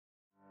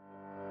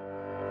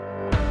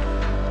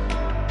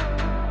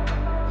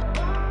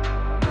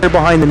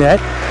behind the net,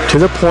 to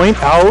the point,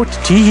 out,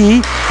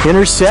 Teehee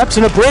intercepts,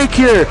 and a break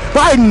here.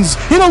 Buydens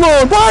in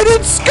alone,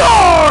 Buydens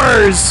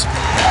scores!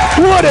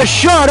 What a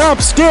shot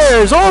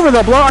upstairs, over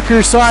the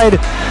blocker side.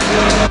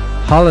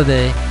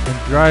 Holiday and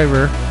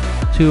Driver,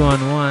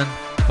 2-on-1.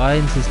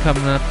 Buydens is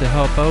coming up to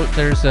help out.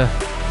 There's a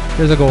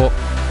goal.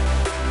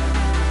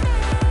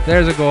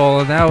 There's a goal,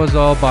 and that was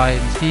all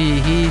Buydens.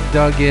 He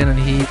dug in and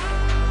he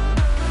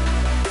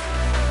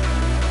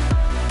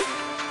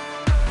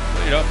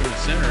played up in the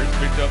center. It's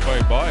picked up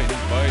by Buydens.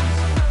 Buydens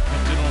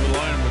comes in over the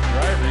line with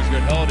Driver. He's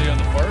got Holiday on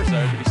the far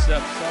side, but he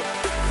steps up,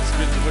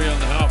 spins away on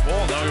the half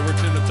wall. Now he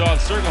works in the top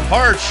circle.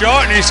 Hard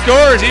shot, and he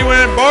scores. He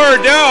went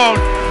bar down,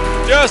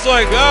 just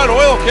like that.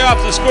 Oil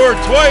Caps have scored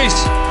twice.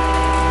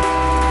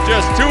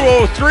 Just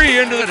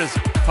 2:03 into it. Is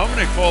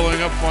Humnick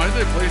following up, finds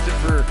it, plays it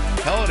for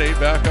Holiday,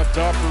 back up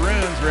top for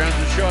Rans. Rans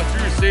a shot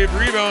through, save,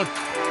 rebound.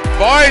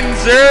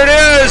 Buydens, there it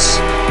is,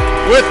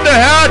 with the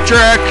hat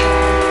trick.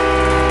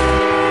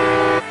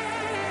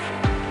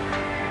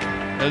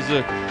 As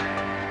the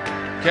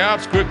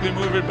Caps quickly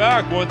move it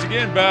back, once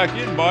again back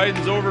in.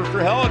 Buydens over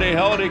for Holiday.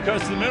 Holiday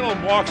cuts to the middle,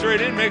 walks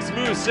right in, makes a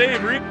move,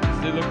 save,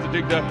 rebound. They look to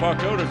dig that puck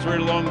out. It's right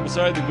along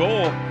beside the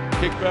goal.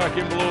 Kick back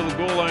in below the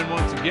goal line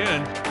once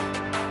again.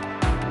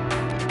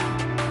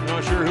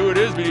 Not sure who it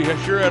is, but he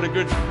sure had a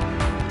good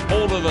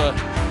hold of the...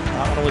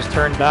 That one was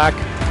turned back.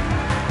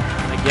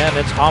 And again,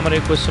 it's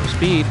Hominick with some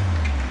speed.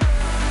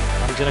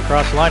 Comes in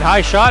across the line.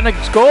 High shot and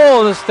it's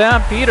goal. The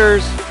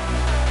Stampeders'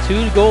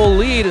 2-goal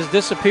lead has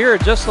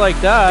disappeared just like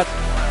that.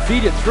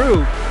 Feed it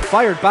through.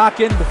 Fired back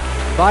in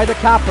by the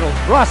Capitals.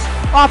 Russ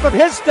off of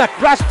his stick.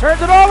 Russ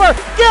turns it over.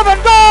 Give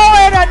and go,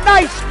 and a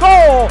nice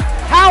goal.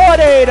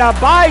 Holiday to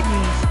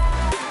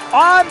Buydens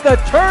on the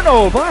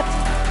turnover. But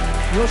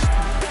just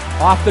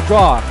off the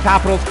draw.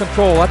 Capitals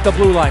control at the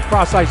blue line.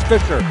 Cross ice,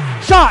 Fisher.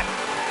 Shot.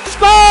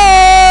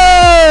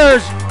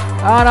 Scores!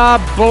 On a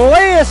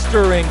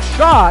blistering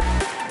shot.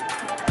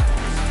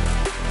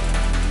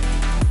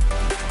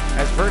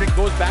 As Virden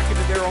goes back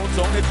into their own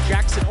zone, it's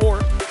Jackson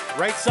Orr.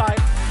 Right side,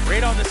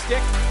 right on the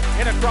stick,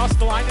 and across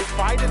the line, it's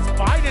Buydens.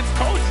 Buydens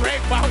goes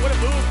right. Wow, what a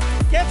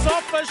move. Gets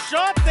off a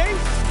shot, they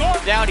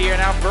score. Down here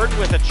now, Virden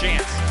with a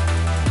chance.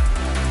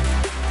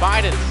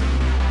 Buydens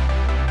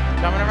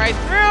coming right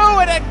through,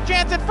 and a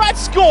chance in front,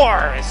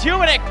 scores!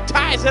 Humanick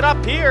ties it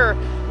up here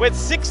with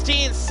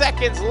 16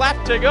 seconds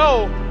left to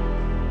go.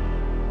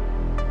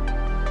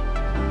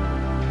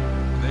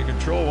 They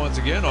control once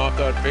again off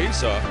that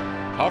faceoff.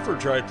 Huffer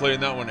tried playing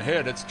that one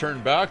ahead. It's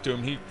turned back to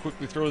him. He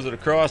quickly throws it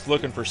across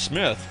looking for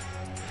Smith.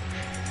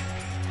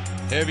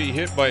 Heavy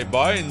hit by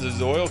Buydens as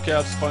the Oil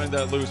Caps find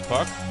that loose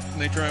puck. And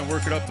they try and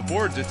work it up the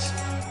boards. It's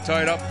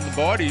tied up in the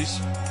bodies.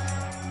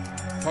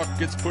 Puck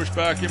gets pushed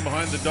back in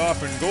behind the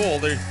Dauphin goal.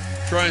 They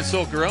try and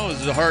silk around.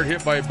 This is a hard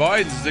hit by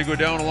Buydens as they go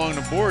down along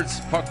the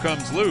boards. Puck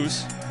comes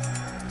loose.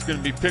 It's going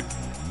to be picked.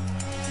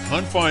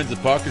 Hunt finds the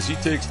puck as he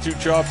takes 2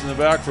 chops in the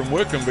back from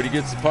Wickham, but he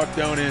gets the puck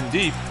down in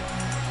deep.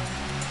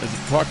 As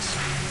the puck's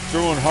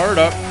throwing hard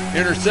up,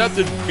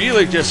 intercepted.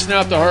 Bielik just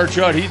snapped a hard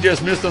shot. He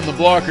just missed on the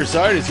blocker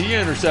side as he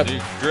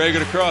intercepted. Drag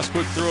it across,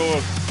 quick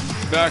throw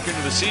back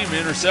into the seam,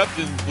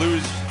 intercepted.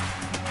 Blues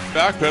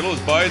back pedal as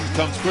Buydens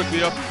comes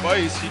quickly up the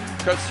ice. He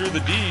cuts through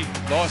the D,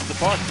 lost the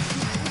puck,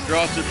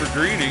 drops it for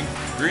Greening.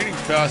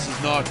 Greening's pass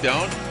is knocked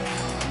down.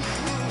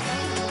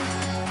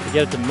 To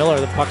get it to Miller,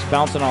 the puck's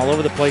bouncing all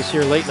over the place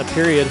here late in the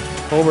period.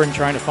 Coburn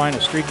trying to find a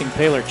streaking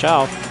Taylor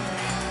Chow.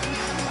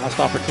 Last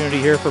opportunity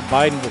here for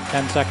Buydens with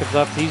 10 seconds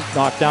left. He's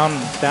knocked down.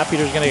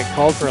 Stampeder's going to get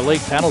called for a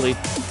late penalty.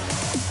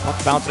 Puck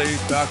bouncing.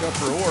 Back up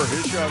for Orr.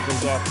 His shot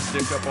goes off the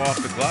stick up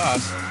off the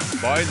glass.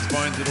 Buydens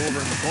finds it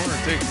over in the corner,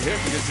 takes a hit,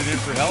 and gets it in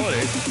for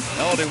Holiday.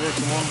 Holiday works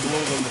along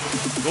below the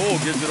goal,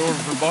 gives it over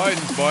for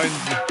Buydens.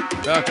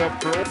 Buydens back up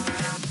for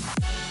Orr.